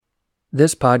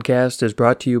This podcast is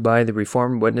brought to you by the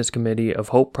Reformed Witness Committee of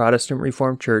Hope Protestant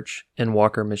Reformed Church in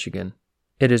Walker, Michigan.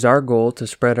 It is our goal to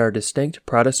spread our distinct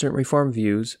Protestant Reformed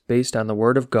views based on the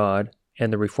Word of God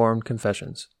and the Reformed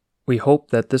confessions. We hope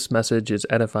that this message is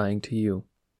edifying to you.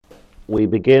 We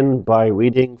begin by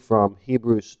reading from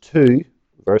Hebrews 2,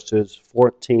 verses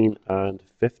 14 and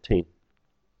 15.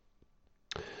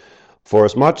 For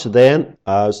as much then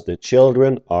as the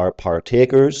children are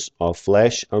partakers of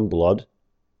flesh and blood,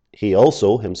 he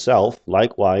also himself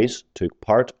likewise took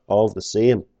part of the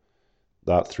same,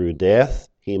 that through death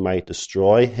he might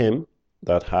destroy him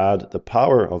that had the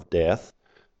power of death,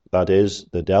 that is,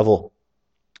 the devil,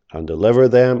 and deliver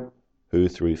them who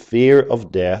through fear of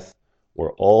death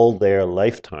were all their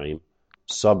lifetime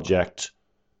subject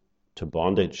to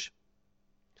bondage.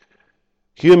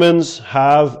 Humans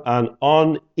have an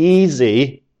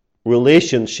uneasy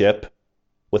relationship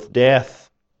with death.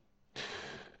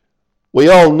 We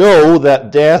all know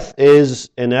that death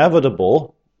is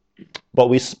inevitable, but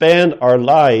we spend our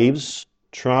lives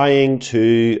trying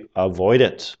to avoid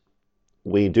it.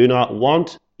 We do not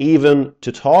want even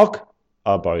to talk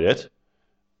about it,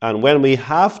 and when we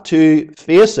have to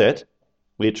face it,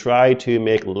 we try to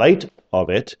make light of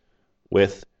it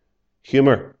with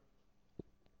humor.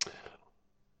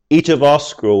 Each of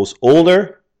us grows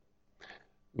older.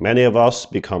 Many of us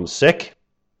become sick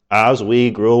as we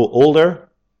grow older.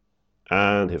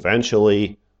 And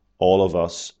eventually, all of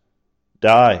us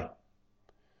die.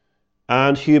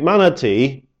 And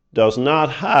humanity does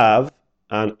not have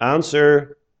an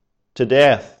answer to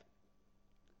death.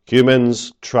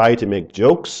 Humans try to make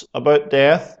jokes about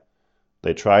death.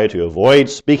 They try to avoid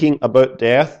speaking about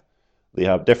death. They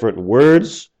have different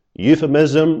words,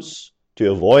 euphemisms,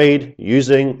 to avoid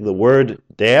using the word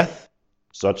death,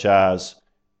 such as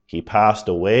he passed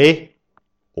away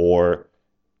or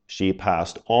she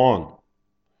passed on.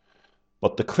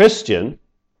 But the Christian,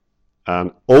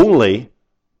 and only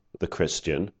the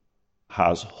Christian,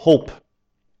 has hope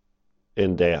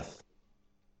in death.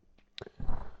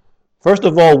 First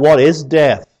of all, what is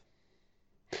death?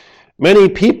 Many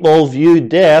people view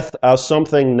death as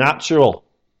something natural.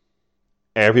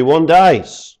 Everyone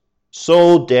dies,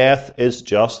 so death is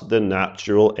just the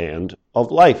natural end of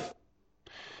life.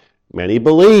 Many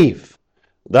believe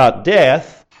that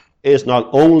death is not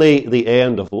only the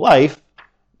end of life,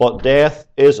 but death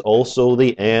is also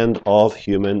the end of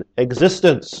human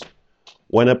existence.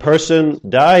 When a person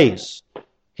dies,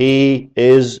 he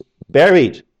is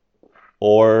buried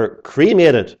or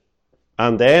cremated,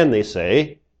 and then they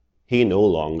say he no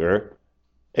longer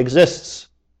exists.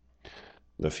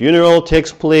 The funeral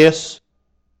takes place,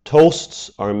 toasts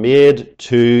are made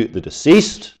to the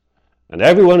deceased, and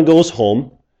everyone goes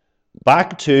home,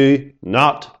 back to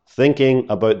not thinking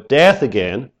about death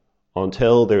again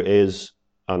until there is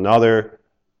another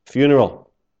funeral.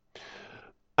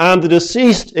 And the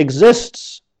deceased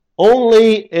exists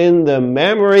only in the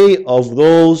memory of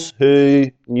those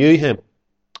who knew him.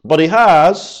 But he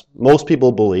has, most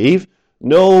people believe,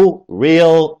 no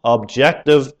real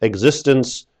objective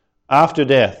existence after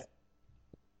death.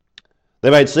 They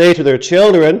might say to their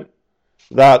children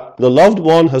that the loved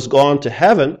one has gone to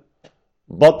heaven,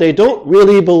 but they don't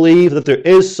really believe that there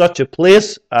is such a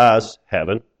place as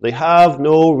heaven. They have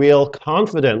no real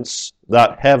confidence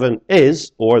that heaven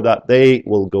is, or that they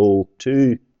will go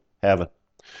to heaven.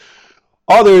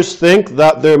 Others think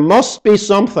that there must be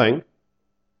something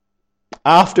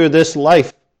after this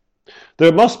life.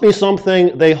 There must be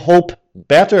something they hope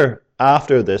better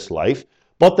after this life,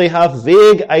 but they have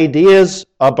vague ideas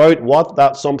about what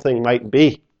that something might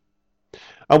be.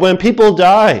 And when people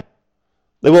die,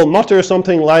 they will mutter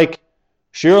something like,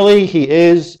 "Surely he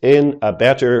is in a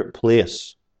better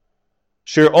place.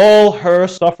 Sure, all her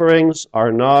sufferings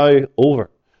are now over."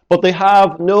 But they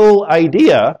have no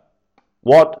idea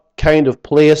what kind of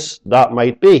place that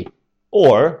might be,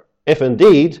 or if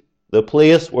indeed the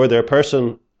place where their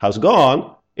person has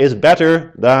gone is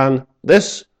better than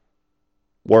this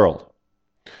world.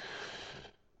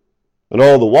 And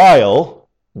all the while,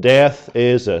 death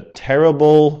is a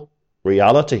terrible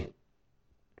reality.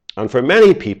 And for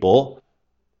many people,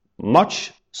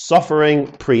 much suffering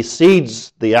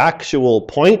precedes the actual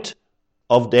point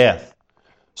of death.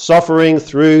 Suffering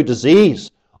through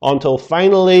disease, until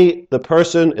finally the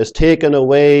person is taken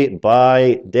away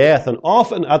by death. And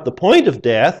often at the point of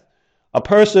death, a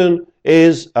person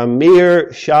is a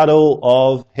mere shadow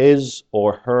of his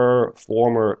or her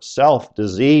former self.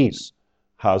 Disease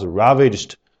has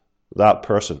ravaged that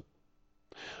person.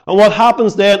 And what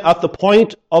happens then at the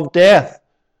point of death?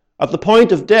 At the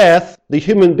point of death, the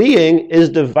human being is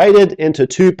divided into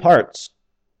two parts,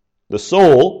 the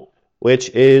soul which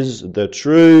is the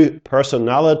true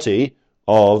personality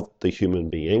of the human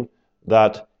being,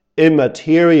 that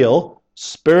immaterial,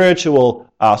 spiritual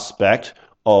aspect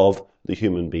of the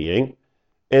human being,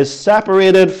 is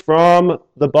separated from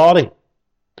the body.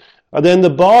 And then the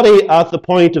body at the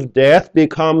point of death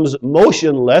becomes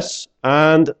motionless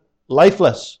and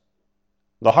lifeless.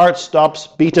 The heart stops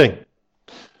beating.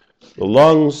 The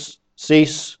lungs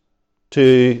cease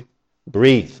to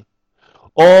breathe.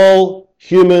 All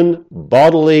human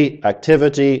bodily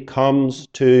activity comes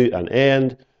to an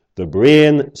end. The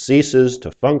brain ceases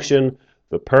to function.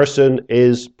 The person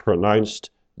is pronounced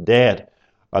dead.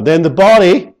 And then the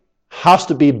body has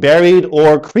to be buried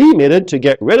or cremated to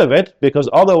get rid of it, because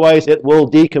otherwise it will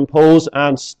decompose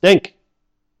and stink.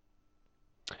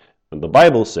 And the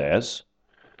Bible says,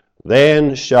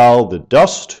 "Then shall the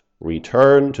dust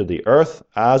return to the earth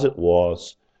as it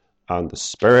was, and the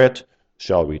spirit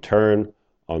shall return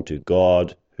unto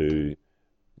God who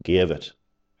gave it."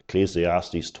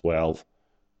 Ecclesiastes 12,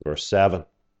 verse 7.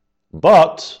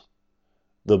 But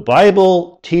the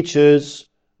Bible teaches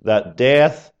that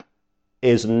death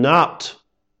is not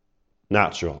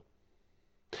natural.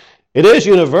 It is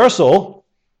universal.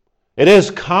 It is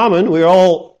common. We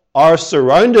all are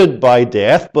surrounded by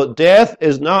death, but death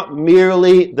is not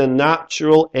merely the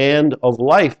natural end of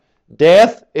life.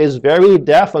 Death is very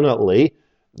definitely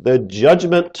the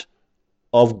judgment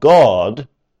of God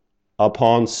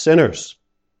upon sinners.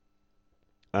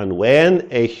 And when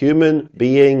a human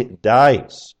being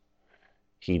dies,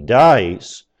 he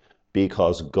dies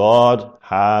because God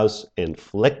has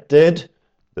inflicted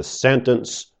the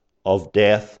sentence of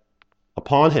death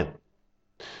upon him.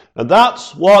 And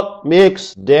that's what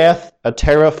makes death a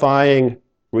terrifying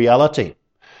reality.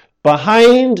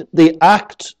 Behind the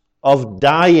act of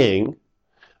dying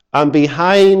and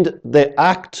behind the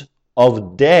act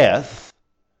of death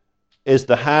is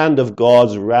the hand of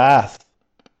God's wrath.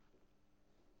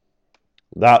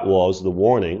 That was the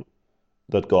warning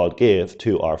that God gave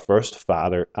to our first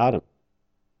father Adam.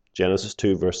 Genesis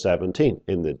 2, verse 17.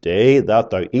 "In the day that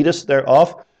thou eatest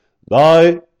thereof,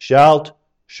 thou shalt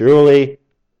surely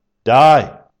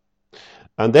die."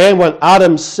 And then when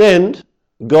Adam sinned,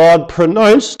 God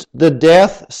pronounced the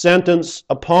death sentence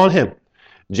upon him.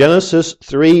 Genesis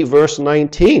 3, verse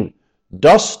 19.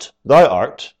 "Dust thou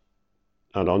art,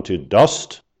 and unto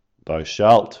dust thou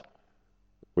shalt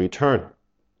return."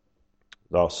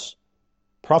 Thus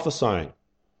prophesying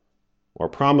or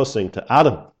promising to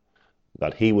Adam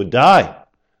that he would die,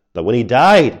 that when he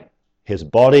died, his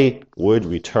body would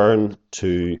return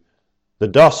to the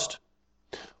dust.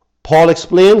 Paul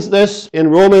explains this in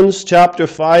Romans chapter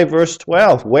 5, verse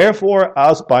 12. "Wherefore,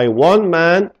 as by one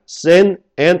man sin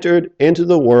entered into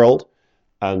the world,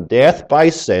 and death by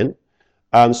sin,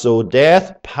 and so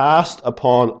death passed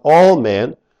upon all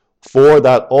men, for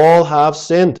that all have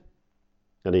sinned."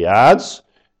 And he adds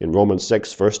in Romans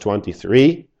 6, verse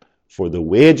 23, "For the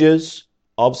wages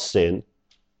of sin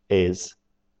is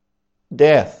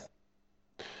death."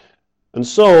 And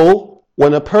so,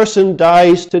 when a person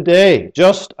dies today,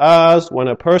 just as when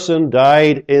a person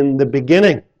died in the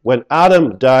beginning, when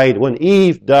Adam died, when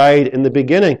Eve died in the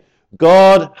beginning,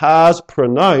 God has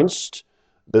pronounced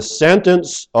the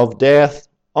sentence of death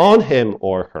on him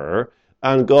or her,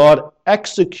 and God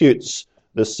executes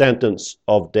the sentence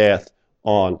of death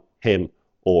on him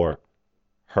or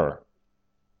her.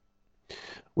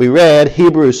 We read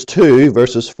Hebrews 2,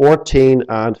 verses 14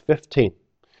 and 15.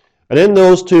 And in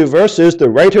those two verses, the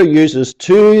writer uses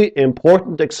two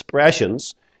important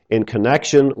expressions in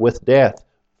connection with death.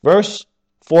 Verse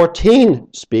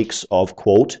 14 speaks of,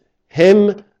 quote,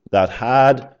 "him that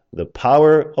had the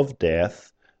power of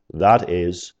death, that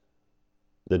is,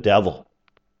 the devil."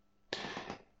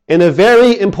 In a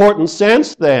very important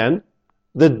sense, then,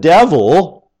 the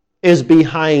devil is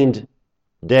behind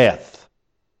death.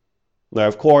 Now,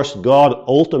 of course, God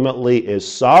ultimately is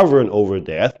sovereign over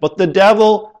death, but the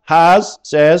devil has,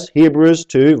 says Hebrews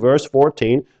 2, verse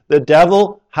 14, the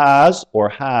devil has or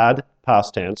had,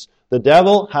 past tense, the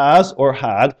devil has or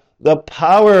had the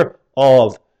power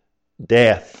of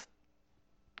death.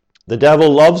 The devil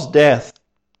loves death.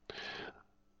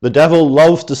 The devil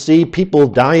loves to see people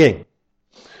dying,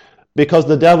 because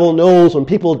the devil knows when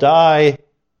people die,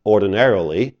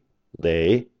 ordinarily,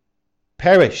 they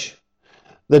perish.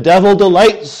 The devil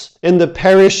delights in the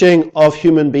perishing of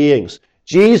human beings.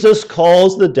 Jesus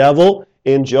calls the devil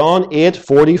in John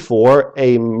 8:44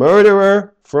 a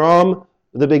murderer from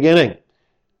the beginning.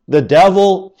 The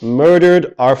devil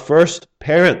murdered our first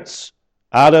parents,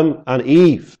 Adam and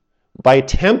Eve, by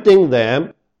tempting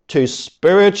them to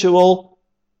spiritual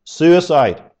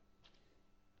suicide.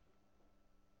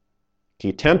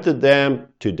 He tempted them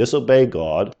to disobey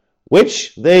God,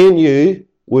 which they knew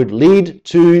would lead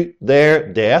to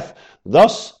their death.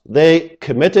 Thus, they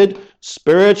committed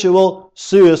spiritual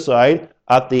suicide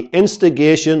at the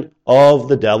instigation of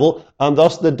the devil, and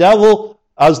thus the devil,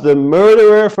 as the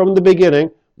murderer from the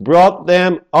beginning, brought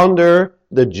them under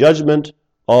the judgment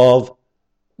of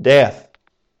death.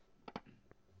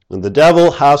 And the devil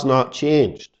has not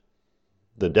changed.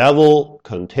 The devil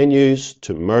continues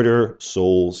to murder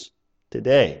souls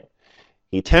today.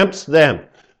 He tempts them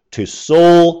to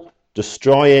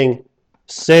soul-destroying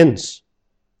sins.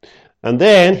 And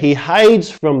then he hides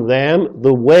from them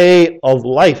the way of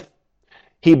life.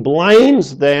 He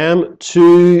blinds them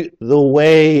to the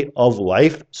way of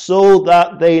life so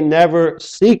that they never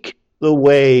seek the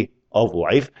way of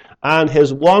life. And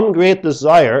his one great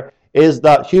desire is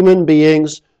that human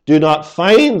beings do not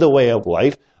find the way of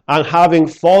life, and having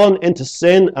fallen into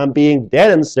sin and being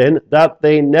dead in sin, that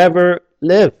they never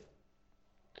live.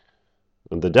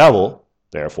 And the devil,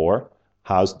 therefore,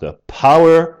 has the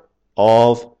power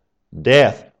of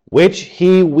death, which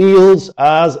he wields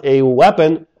as a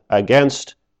weapon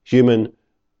against human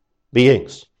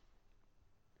beings.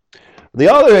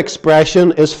 The other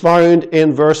expression is found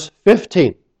in verse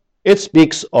 15. It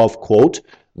speaks of, quote,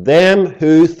 them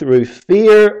who through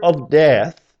fear of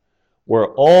death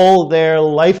were all their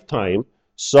lifetime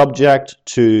subject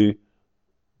to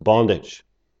bondage.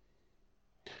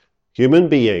 Human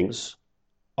beings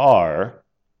are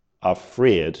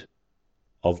afraid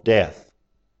of death.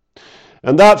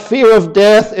 And that fear of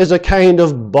death is a kind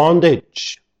of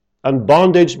bondage. And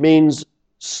bondage means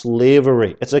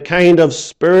slavery. It's a kind of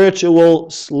spiritual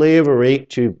slavery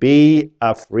to be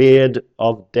afraid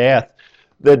of death.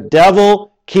 The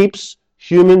devil keeps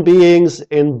human beings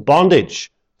in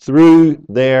bondage through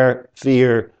their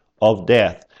fear of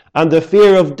death. And the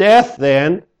fear of death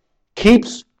then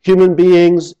keeps human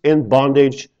beings in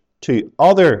bondage to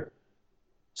other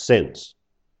sins.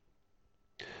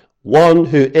 One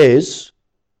who is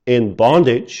in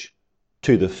bondage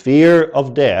to the fear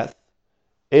of death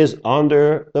is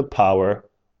under the power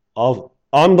of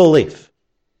unbelief.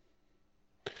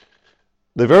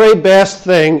 The very best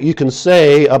thing you can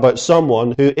say about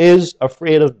someone who is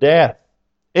afraid of death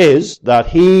is that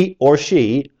he or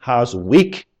she has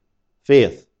weak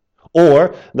faith,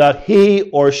 or that he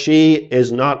or she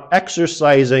is not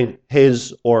exercising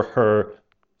his or her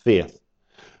faith.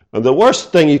 And the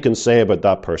worst thing you can say about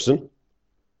that person,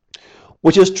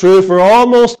 which is true for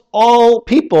almost all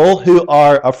people who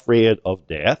are afraid of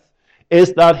death,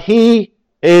 is that he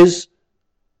is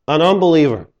an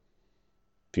unbeliever.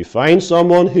 If you find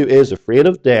someone who is afraid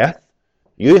of death,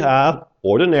 you have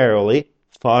ordinarily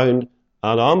found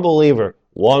an unbeliever,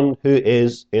 one who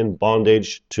is in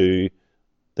bondage to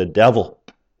the devil.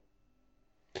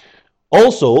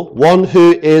 Also, one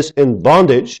who is in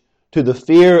bondage to the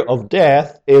fear of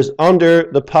death is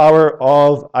under the power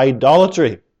of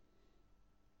idolatry.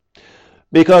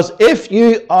 Because if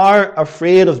you are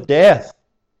afraid of death,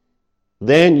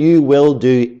 then you will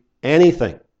do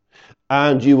anything,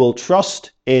 and you will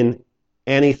trust in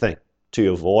anything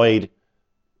to avoid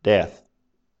death.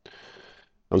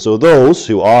 And so those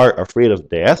who are afraid of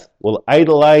death will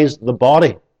idolize the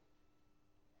body,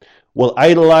 will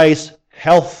idolize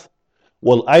health,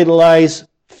 will idolize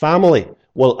family,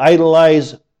 will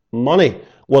idolize money,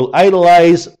 will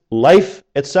idolize life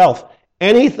itself,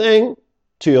 anything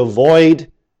to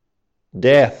avoid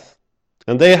death.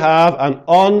 And they have an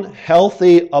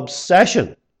unhealthy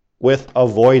obsession with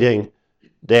avoiding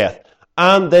death.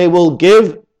 And they will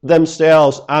give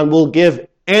themselves and will give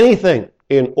anything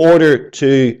in order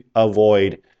to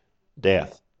avoid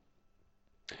death.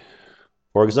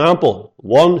 For example,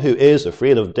 one who is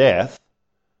afraid of death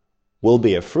will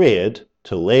be afraid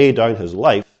to lay down his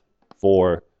life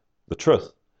for the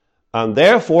truth, and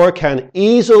therefore can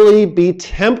easily be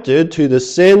tempted to the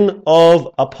sin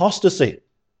of apostasy,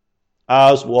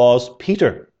 as was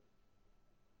Peter.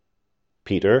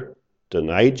 Peter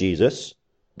denied Jesus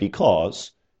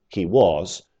because he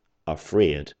was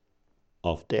afraid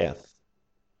of death.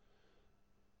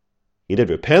 He did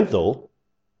repent, though,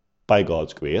 by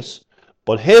God's grace,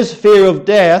 but his fear of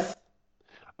death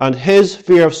and his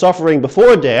fear of suffering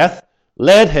before death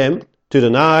led him to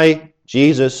deny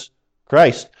Jesus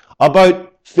Christ.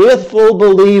 About faithful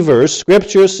believers,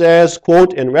 Scripture says,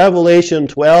 quote, in Revelation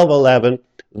 12:11,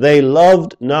 they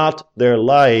loved not their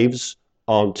lives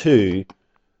unto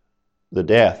the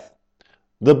death.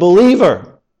 The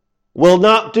believer will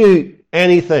not do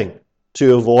anything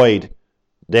to avoid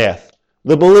death.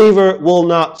 The believer will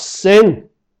not sin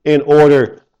in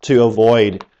order to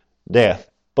avoid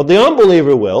death. But the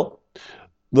unbeliever will.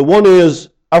 The one who is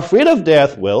afraid of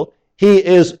death, he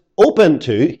is open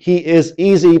to, he is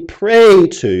easy prey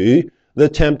to the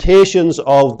temptations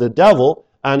of the devil,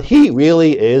 and he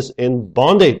really is in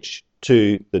bondage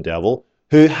to the devil,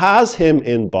 who has him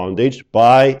in bondage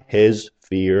by his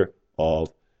fear of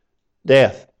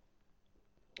death.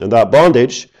 And that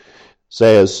bondage,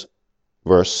 says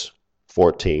verse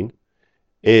 14,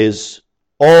 is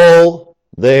all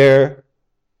their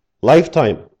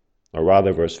lifetime. Or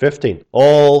rather, verse 15,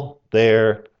 all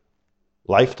their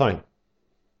lifetime.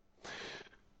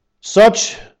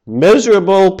 Such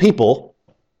miserable people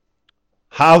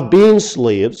have been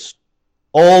slaves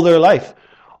all their life.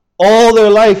 All their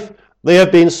life they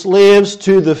have been slaves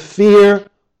to the fear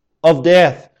of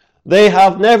death. They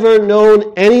have never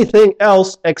known anything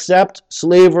else except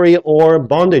slavery or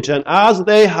bondage. And as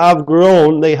they have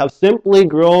grown, they have simply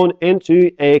grown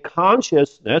into a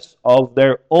consciousness of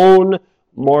their own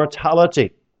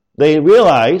mortality. They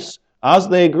realize as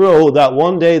they grow that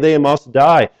one day they must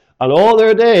die. And all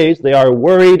their days they are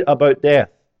worried about death.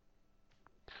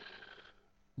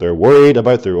 They're worried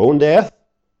about their own death.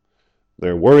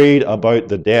 They're worried about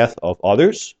the death of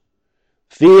others.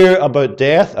 Fear about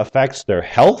death affects their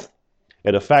health.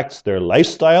 It affects their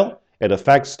lifestyle. It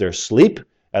affects their sleep.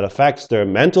 It affects their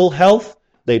mental health.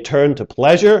 They turn to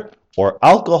pleasure or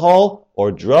alcohol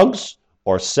or drugs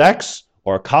or sex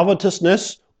or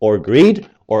covetousness or greed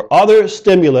or other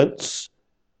stimulants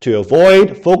to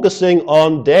avoid focusing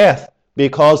on death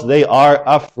because they are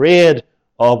afraid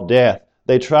of death.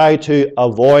 They try to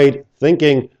avoid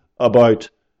thinking about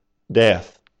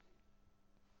death.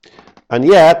 And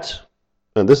yet,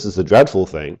 and this is the dreadful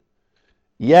thing,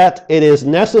 yet it is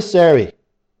necessary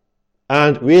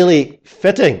and really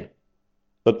fitting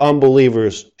that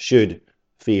unbelievers should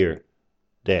fear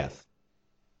death.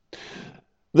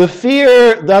 The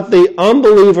fear that the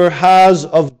unbeliever has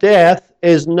of death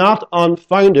is not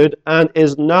unfounded and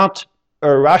is not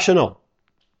irrational.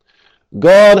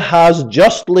 God has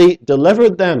justly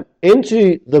delivered them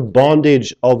into the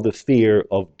bondage of the fear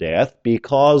of death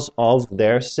because of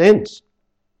their sins.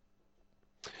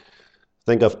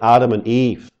 Think of Adam and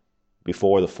Eve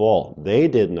before the fall. They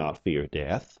did not fear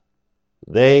death.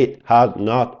 They had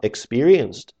not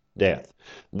experienced death.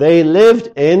 They lived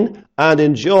in and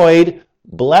enjoyed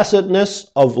blessedness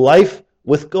of life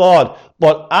with God.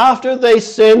 But after they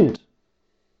sinned,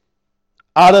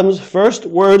 Adam's first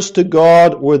words to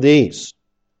God were these.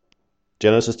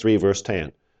 Genesis 3 verse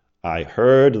 10. I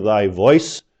heard thy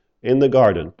voice in the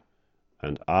garden,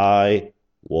 and I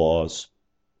was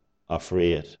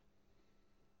afraid.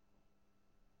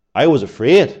 I was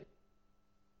afraid.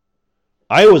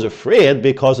 I was afraid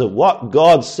because of what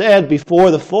God said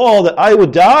before the fall, that I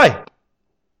would die.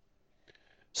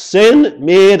 Sin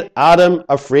made Adam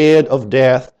afraid of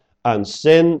death, and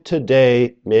sin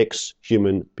today makes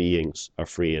human beings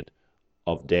afraid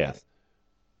of death.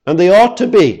 And they ought to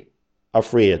be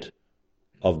afraid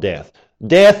of death.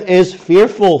 Death is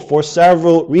fearful for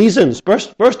several reasons.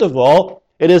 First of all,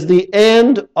 it is the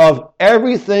end of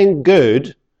everything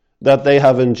good that they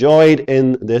have enjoyed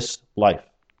in this life.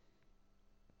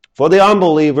 For the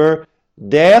unbeliever,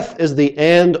 death is the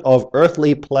end of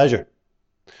earthly pleasure.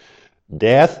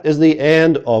 Death is the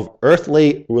end of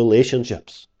earthly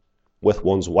relationships with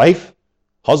one's wife,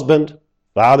 husband,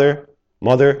 father,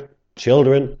 mother,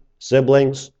 children,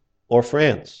 siblings, or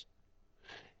friends.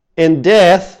 In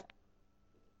death,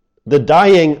 the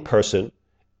dying person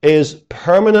is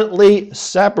permanently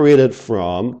separated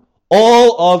from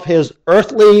all of his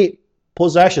earthly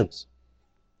possessions.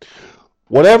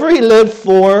 Whatever he lived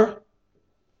for,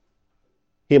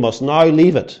 he must now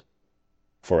leave it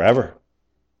forever.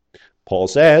 Paul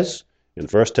says in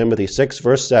 1 Timothy 6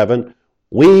 verse 7,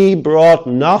 we brought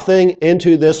nothing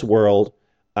into this world,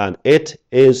 and it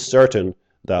is certain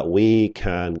that we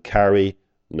can carry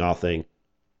nothing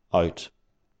out.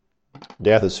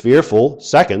 Death is fearful,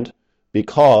 second,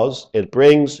 because it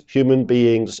brings human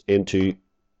beings into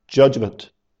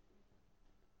judgment.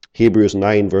 Hebrews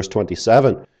 9 verse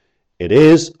 27, it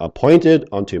is appointed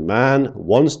unto man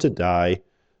once to die,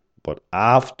 but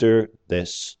after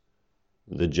this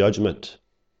the judgment.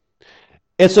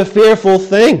 It's a fearful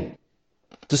thing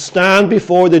to stand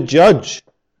before the judge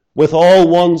with all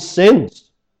one's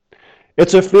sins.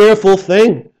 It's a fearful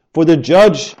thing for the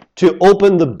judge to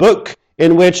open the book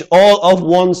in which all of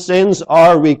one's sins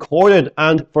are recorded,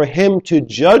 and for him to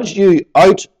judge you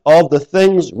out of the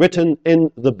things written in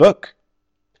the book.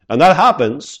 And that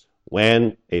happens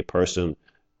when a person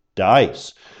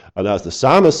dies. And as the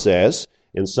psalmist says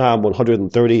in Psalm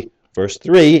 130 verse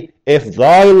 3, if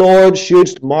thou, Lord,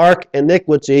 shouldst mark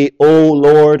iniquity, O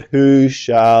Lord, who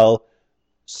shall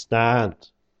stand?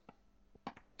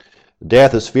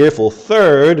 Death is fearful.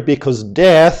 Third, because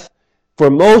death, for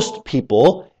most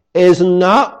people, is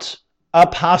not a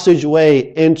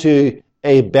passageway into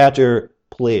a better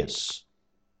place,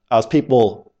 as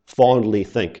people fondly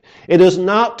think. It is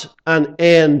not an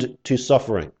end to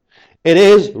suffering. It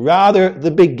is rather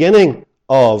the beginning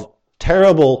of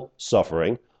terrible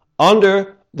suffering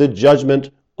under the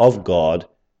judgment of God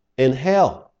in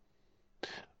hell.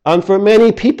 And for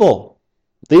many people,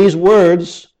 these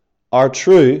words are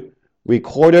true,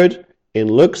 recorded in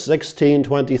Luke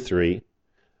 16:23,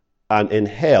 and in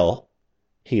hell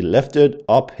he lifted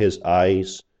up his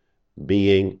eyes,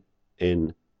 being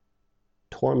in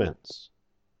torments.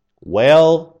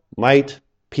 Well might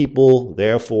people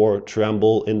therefore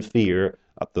tremble in fear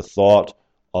at the thought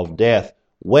of death.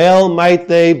 Well might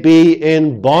they be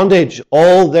in bondage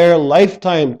all their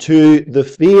lifetime to the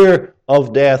fear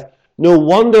of death. No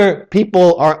wonder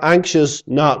people are anxious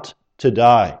not to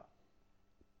die.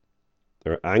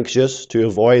 They're anxious to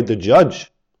avoid the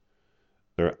judge.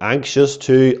 They're anxious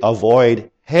to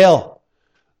avoid hell.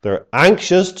 They're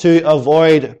anxious to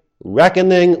avoid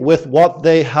reckoning with what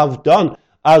they have done.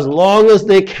 As long as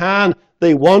they can,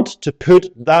 they want to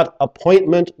put that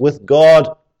appointment with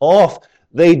God off.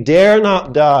 They dare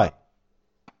not die,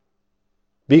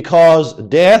 because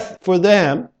death for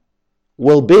them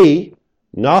will be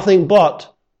nothing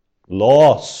but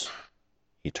loss,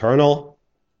 eternal.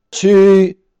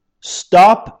 To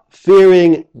stop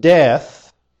fearing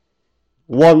death,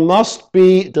 one must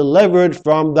be delivered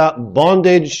from that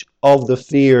bondage of the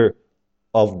fear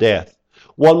of death.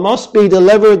 One must be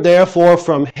delivered, therefore,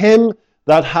 from him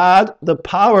that had the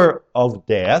power of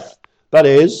death, that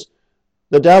is,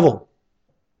 the devil.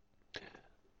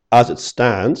 As it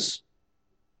stands,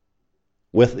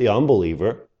 with the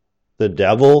unbeliever, the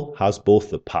devil has both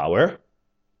the power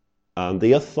and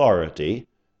the authority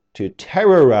to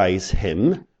terrorize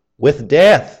him with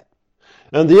death.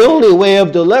 And the only way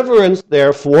of deliverance,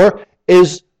 therefore,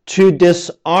 is to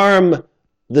disarm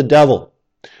the devil,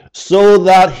 so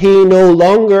that he no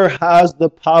longer has the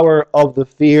power of the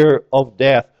fear of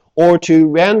death, or to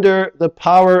render the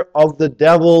power of the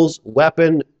devil's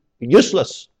weapon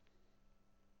useless.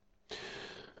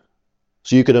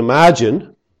 So you can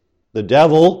imagine the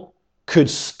devil could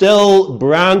still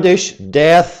brandish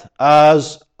death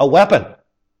as a weapon.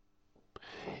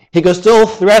 He could still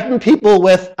threaten people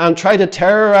with and try to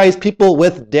terrorize people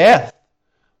with death,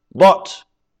 but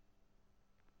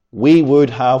we would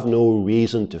have no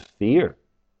reason to fear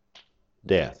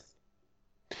death.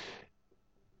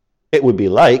 It would be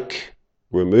like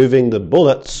removing the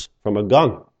bullets from a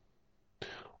gun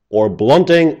or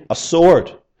blunting a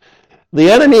sword. The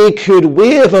enemy could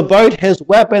wave about his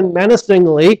weapon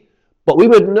menacingly, but we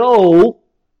would know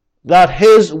that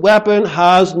his weapon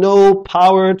has no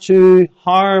power to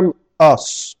harm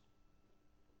us.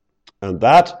 And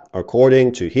that,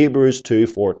 according to Hebrews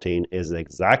 2:14, is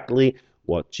exactly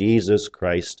what Jesus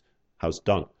Christ has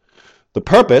done. The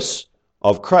purpose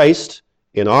of Christ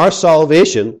in our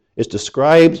salvation is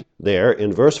described there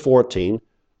in verse 14,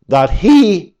 that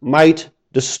he might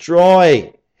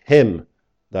destroy him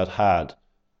that had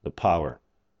the power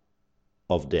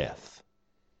of death.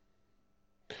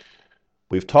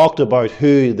 We've talked about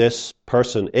who this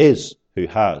person is who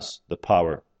has the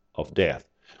power of death.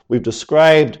 We've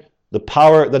described the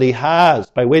power that he has,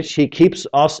 by which he keeps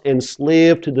us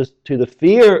enslaved to the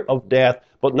fear of death.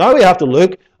 But now we have to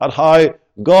look at how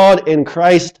God in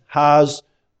Christ has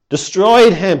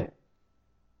destroyed him.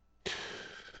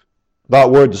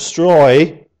 That word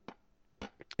destroy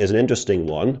is an interesting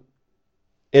one.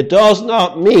 It does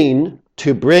not mean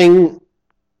to bring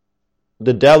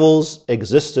the devil's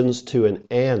existence to an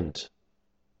end.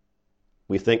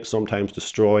 We think sometimes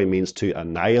destroy means to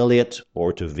annihilate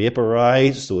or to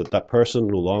vaporize so that that person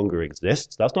no longer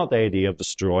exists. That's not the idea of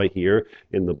destroy here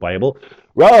in the Bible.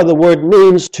 Rather, the word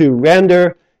means to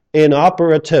render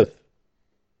inoperative,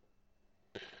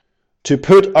 to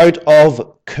put out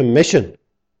of commission,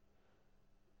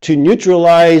 to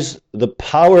neutralize the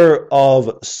power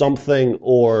of something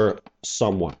or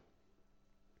someone.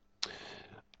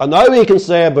 And now we can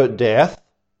say about death,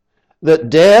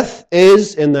 that death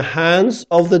is in the hands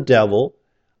of the devil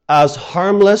as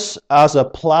harmless as a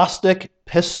plastic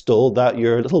pistol that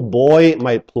your little boy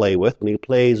might play with when he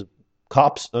plays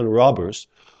cops and robbers,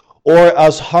 or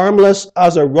as harmless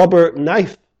as a rubber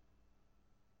knife.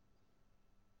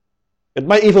 It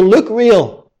might even look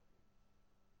real.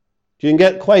 You can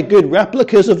get quite good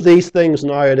replicas of these things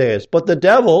nowadays. But the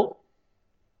devil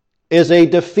is a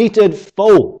defeated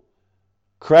foe.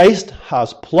 Christ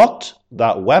has plucked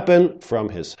that weapon from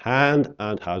his hand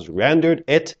and has rendered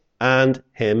it and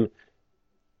him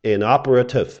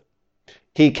inoperative.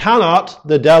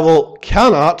 The devil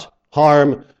cannot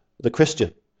harm the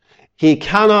Christian. He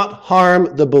cannot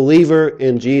harm the believer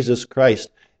in Jesus Christ.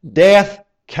 Death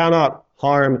cannot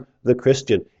harm the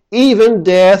Christian. Even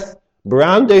death,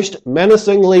 brandished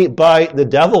menacingly by the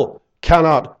devil,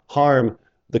 cannot harm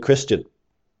the Christian.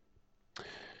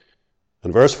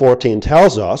 And verse 14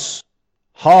 tells us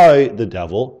how the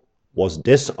devil was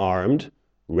disarmed,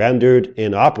 rendered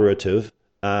inoperative,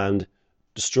 and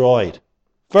destroyed.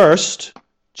 First,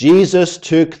 Jesus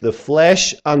took the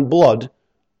flesh and blood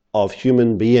of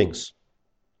human beings.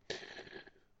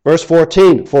 Verse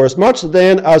 14, for as much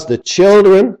then as the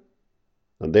children,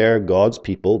 and they're God's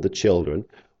people, the children,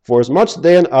 for as much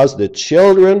then as the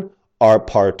children are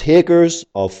partakers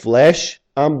of flesh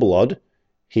and blood,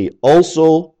 he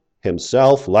also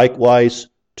himself likewise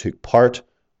took part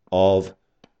of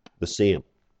the same.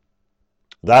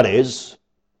 That is,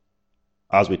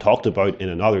 as we talked about in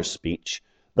another speech,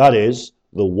 that is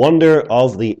the wonder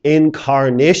of the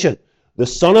incarnation. The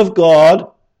Son of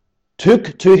God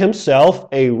took to himself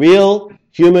a real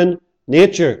human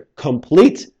nature,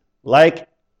 complete like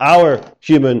our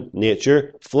human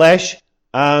nature, flesh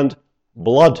and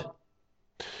blood.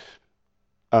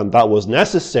 And that was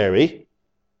necessary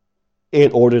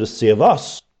in order to save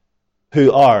us,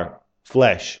 who are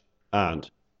flesh and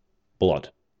blood.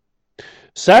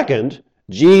 Second,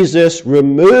 Jesus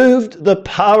removed the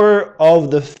power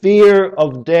of the fear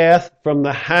of death from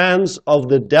the hands of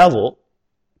the devil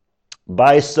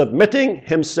by submitting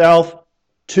himself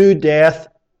to death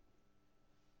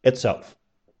itself.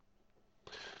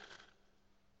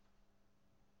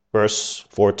 Verse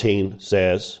 14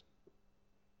 says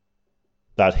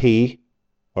that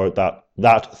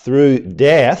that through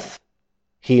death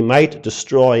he might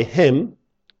destroy him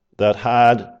that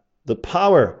had the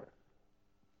power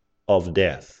of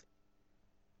death.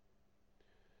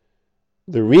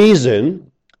 The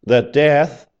reason that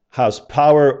death has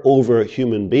power over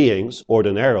human beings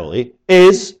ordinarily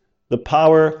is the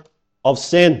power of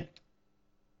sin.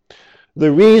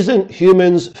 The reason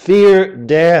humans fear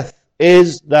death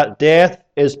is that death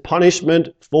is punishment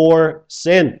for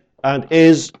sin and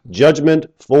is judgment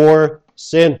for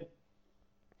sin.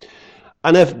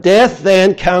 And if death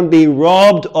then can be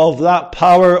robbed of that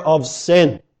power of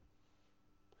sin,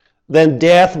 then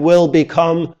death will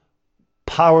become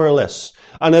powerless.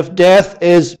 And if death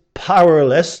is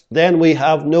powerless, then we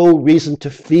have no reason to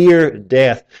fear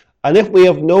death. And if we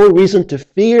have no reason to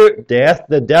fear death,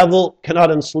 the devil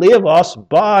cannot enslave us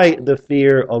by the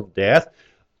fear of death.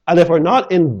 And if we're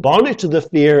not in bondage to the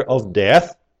fear of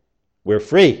death, we're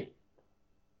free.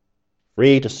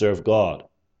 Free to serve God.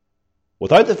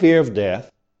 Without the fear of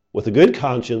death, with a good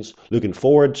conscience, looking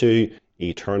forward to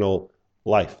eternal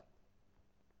life.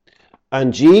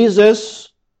 And Jesus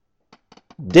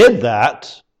did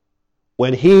that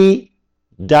when he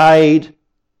died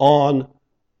on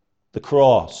the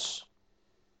cross.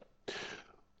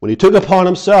 When he took upon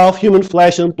himself human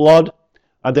flesh and blood,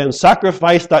 and then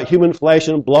sacrificed that human flesh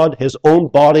and blood, his own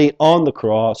body on the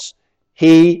cross,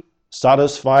 he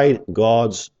satisfied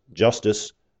God's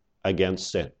justice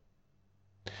against sin.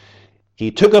 He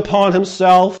took upon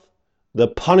himself the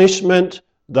punishment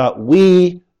that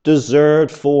we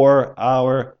deserved for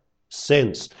our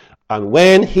sins. And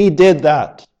when he did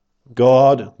that,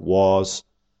 God was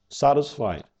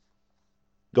satisfied.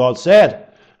 God said,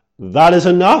 that is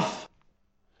enough.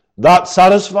 That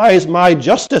satisfies my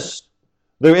justice.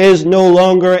 There is no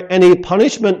longer any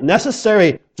punishment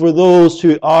necessary for those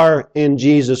who are in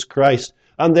Jesus Christ.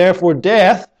 And therefore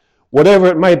death, whatever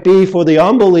it might be for the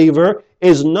unbeliever,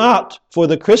 is not for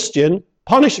the Christian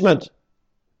punishment.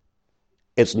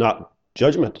 It's not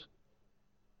judgment.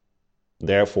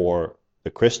 Therefore, the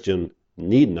Christian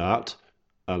need not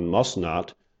and must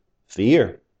not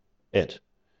fear it.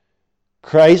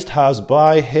 Christ has,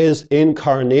 by his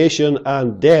incarnation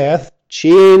and death,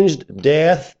 changed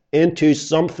death into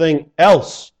something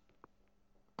else.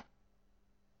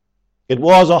 It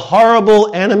was a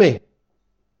horrible enemy.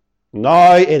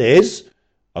 Now it is,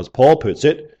 as Paul puts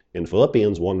it in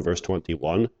Philippians 1 verse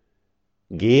 21,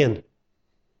 gain.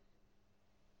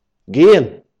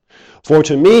 Gain. For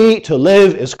to me to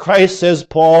live is Christ, says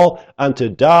Paul, and to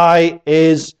die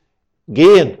is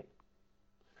gain.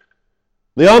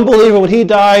 The unbeliever, when he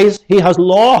dies, he has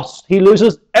lost. He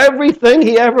loses everything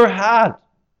he ever had,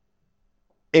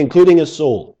 including his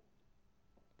soul.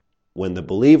 When the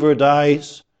believer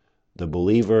dies, the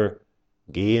believer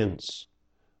gains.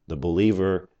 The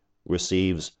believer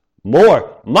receives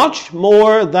more, much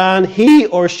more than he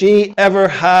or she ever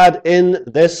had in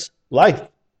this life.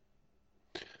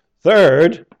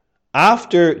 Third,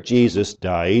 after Jesus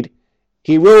died,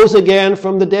 he rose again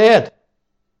from the dead.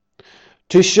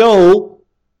 to show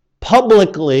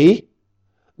publicly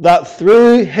that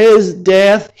through his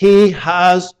death he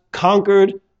has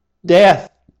conquered death.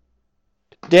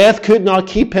 Death could not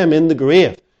keep him in the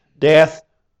grave. Death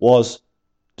was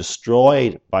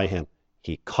destroyed by him.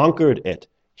 He conquered it.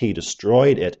 He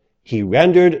destroyed it. He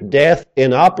rendered death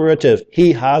inoperative.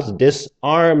 He has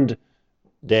disarmed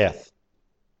death.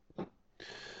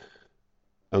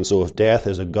 And so if death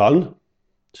is a gun,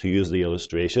 to use the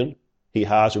illustration, he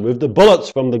has removed the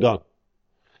bullets from the gun.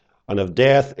 And if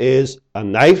death is a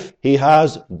knife, he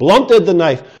has blunted the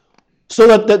knife, so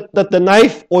that the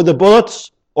knife or the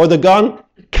bullets or the gun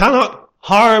cannot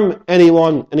harm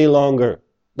anyone any longer.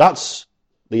 That's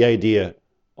the idea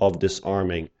of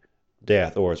disarming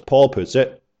death. Or as Paul puts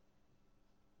it,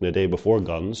 in the day before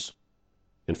guns,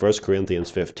 in 1 Corinthians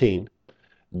 15,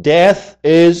 death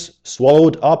is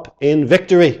swallowed up in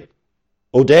victory.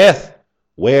 O death,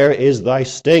 where is thy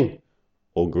sting?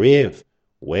 O grave,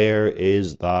 where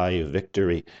is thy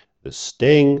victory? The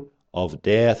sting of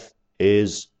death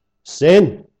is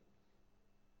sin,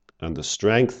 and the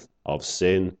strength of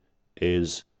sin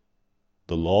is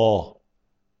the law.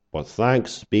 But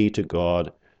thanks be to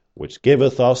God, which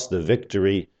giveth us the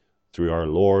victory through our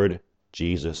Lord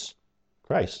Jesus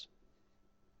Christ.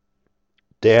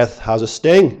 Death has a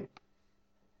sting,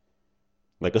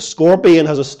 like a scorpion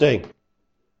has a sting.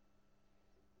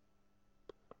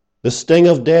 The sting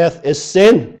of death is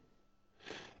sin.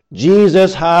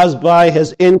 Jesus has, by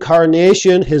his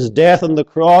incarnation, his death on the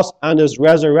cross, and his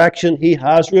resurrection, he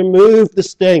has removed the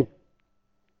sting.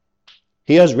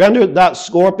 He has rendered that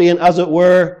scorpion, as it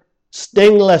were,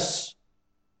 stingless.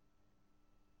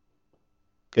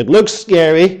 It looks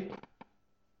scary.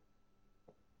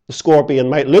 The scorpion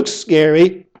might look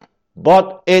scary,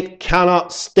 but it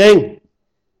cannot sting,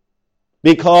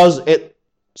 because it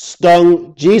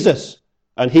stung Jesus.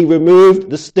 And he removed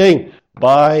the sting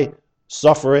by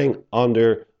suffering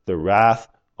under the wrath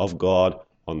of God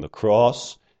on the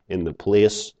cross in the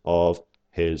place of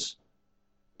his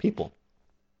people.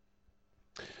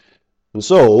 And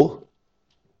so,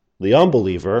 the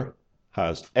unbeliever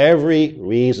has every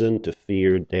reason to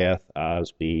fear death,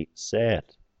 as we said.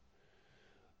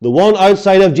 The one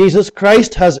outside of Jesus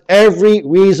Christ has every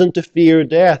reason to fear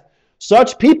death.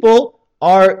 Such people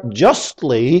are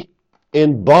justly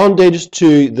in bondage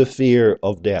to the fear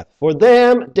of death. For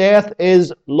them, death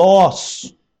is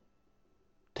loss.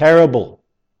 Terrible,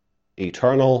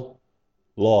 eternal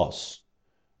loss.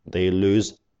 They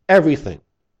lose everything.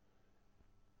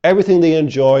 Everything they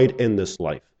enjoyed in this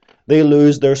life. They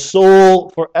lose their soul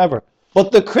forever.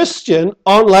 But the Christian,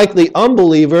 unlike the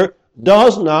unbeliever,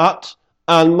 does not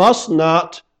and must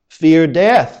not fear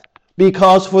death.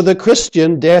 Because for the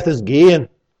Christian, death is gain.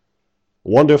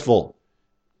 Wonderful,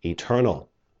 eternal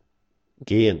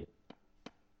gain.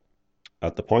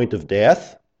 At the point of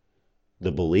death,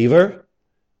 the believer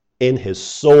in his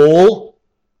soul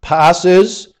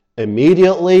passes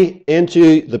immediately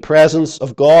into the presence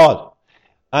of God.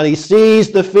 And he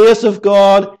sees the face of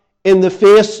God in the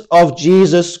face of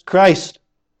Jesus Christ.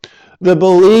 The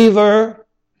believer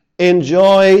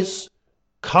enjoys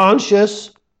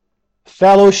conscious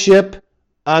fellowship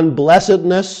and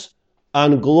blessedness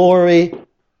and glory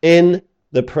in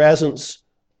the presence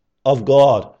of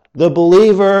God. The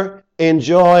believer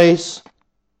enjoys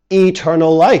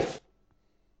eternal life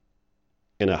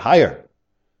in a higher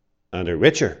and a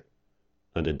richer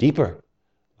and a deeper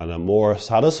and a more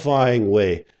satisfying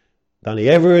way than he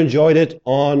ever enjoyed it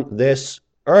on this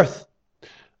earth.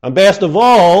 And best of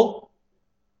all,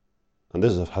 and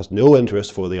this has no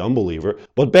interest for the unbeliever,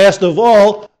 but best of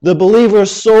all, the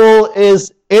believer's soul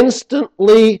is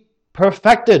instantly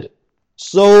perfected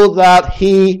so that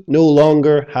he no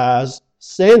longer has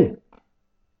sin.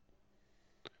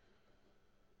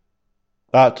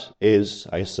 That is,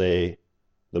 I say,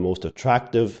 the most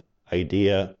attractive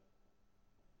idea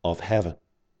of heaven.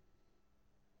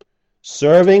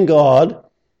 Serving God,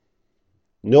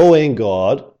 knowing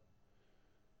God,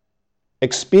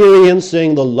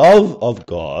 experiencing the love of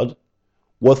God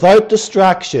without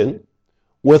distraction,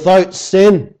 without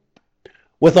sin,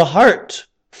 with a heart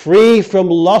free from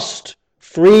lust,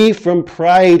 free from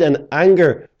pride and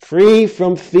anger, free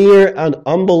from fear and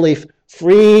unbelief,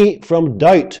 free from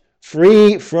doubt,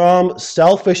 free from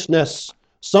selfishness,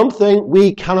 something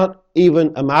we cannot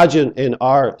even imagine in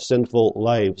our sinful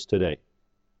lives today.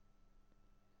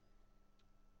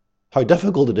 How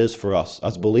difficult it is for us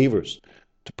as believers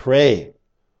to pray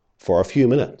for a few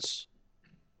minutes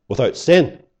without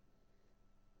sin.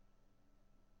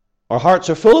 Our hearts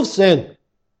are full of sin.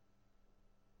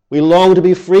 We long to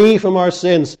be free from our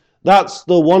sins. That's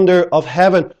the wonder of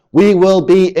heaven. We will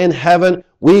be in heaven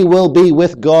We will be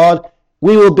with God,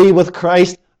 we will be with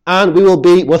Christ, and we will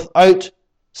be without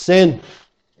sin.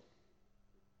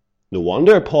 No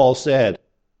wonder Paul said,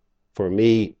 "For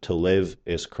me to live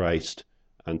is Christ,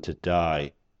 and to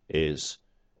die is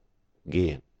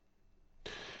gain."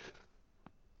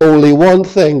 Only one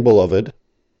thing, beloved,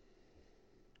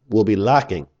 will be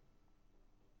lacking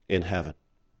in heaven.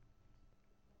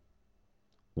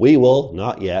 We will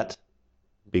not yet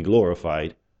be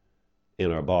glorified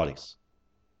in our bodies.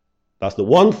 That's the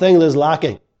one thing that is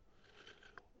lacking.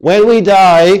 When we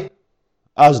die,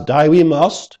 as die we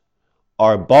must,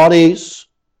 our bodies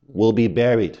will be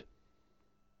buried,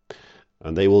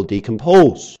 and they will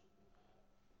decompose,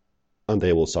 and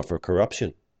they will suffer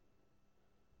corruption.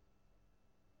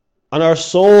 And our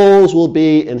souls will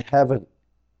be in heaven,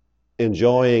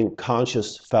 enjoying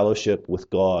conscious fellowship with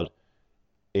God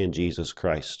in Jesus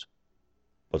Christ.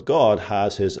 But God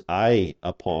has his eye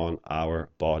upon our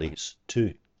bodies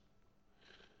too.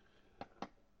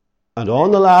 And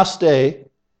on the last day,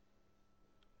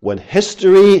 when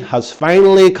history has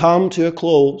finally come to a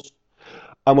close,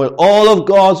 and when all of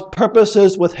God's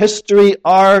purposes with history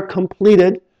are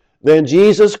completed, then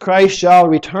Jesus Christ shall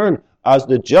return as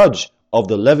the judge of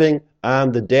the living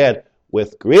and the dead,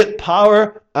 with great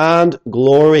power and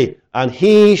glory, and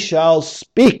he shall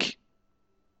speak.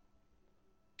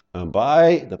 And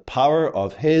by the power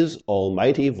of his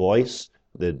almighty voice,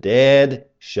 the dead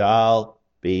shall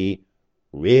be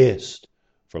raised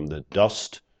from the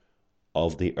dust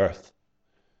of the earth.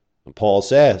 And Paul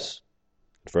says,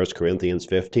 1 Corinthians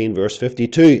 15, verse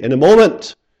 52, "In a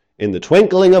moment, in the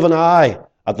twinkling of an eye,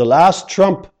 at the last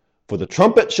trump, for the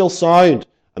trumpet shall sound,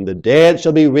 and the dead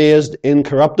shall be raised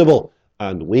incorruptible,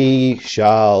 and we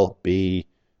shall be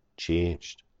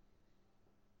changed."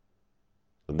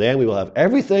 And then we will have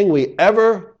everything we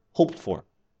ever hoped for.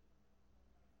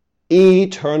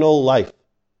 Eternal life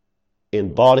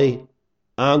in body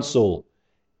and soul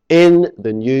in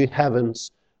the new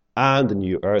heavens and the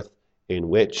new earth in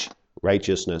which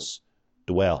righteousness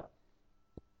dwell.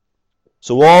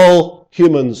 So all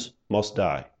humans must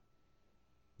die.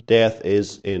 Death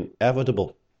is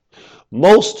inevitable.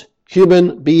 Most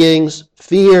human beings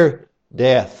fear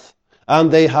death, and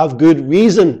they have good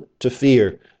reason to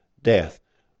fear death.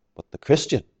 But the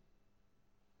Christian,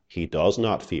 he does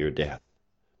not fear death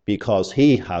because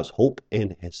he has hope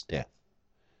in his death.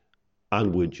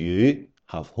 And would you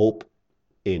have hope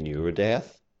in your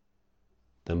death?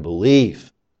 Then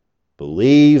believe.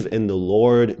 Believe in the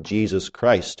Lord Jesus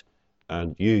Christ,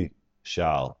 and you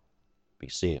shall be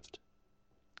saved.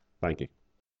 Thank you.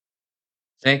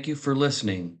 Thank you for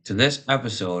listening to this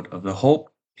episode of the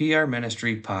Hope PR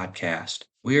Ministry podcast.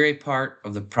 We are a part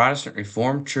of the Protestant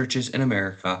Reformed Churches in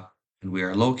America, and we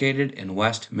are located in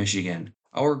West Michigan.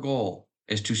 Our goal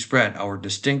is to spread our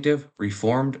distinctive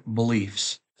Reformed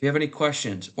beliefs. If you have any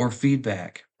questions or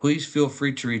feedback, please feel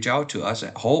free to reach out to us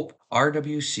at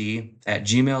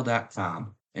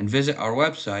hoperwc@gmail.com and visit our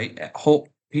website at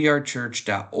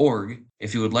hopeprchurch.org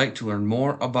if you would like to learn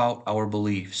more about our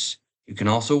beliefs. You can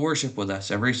also worship with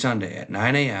us every Sunday at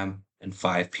 9 a.m. and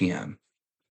 5 p.m.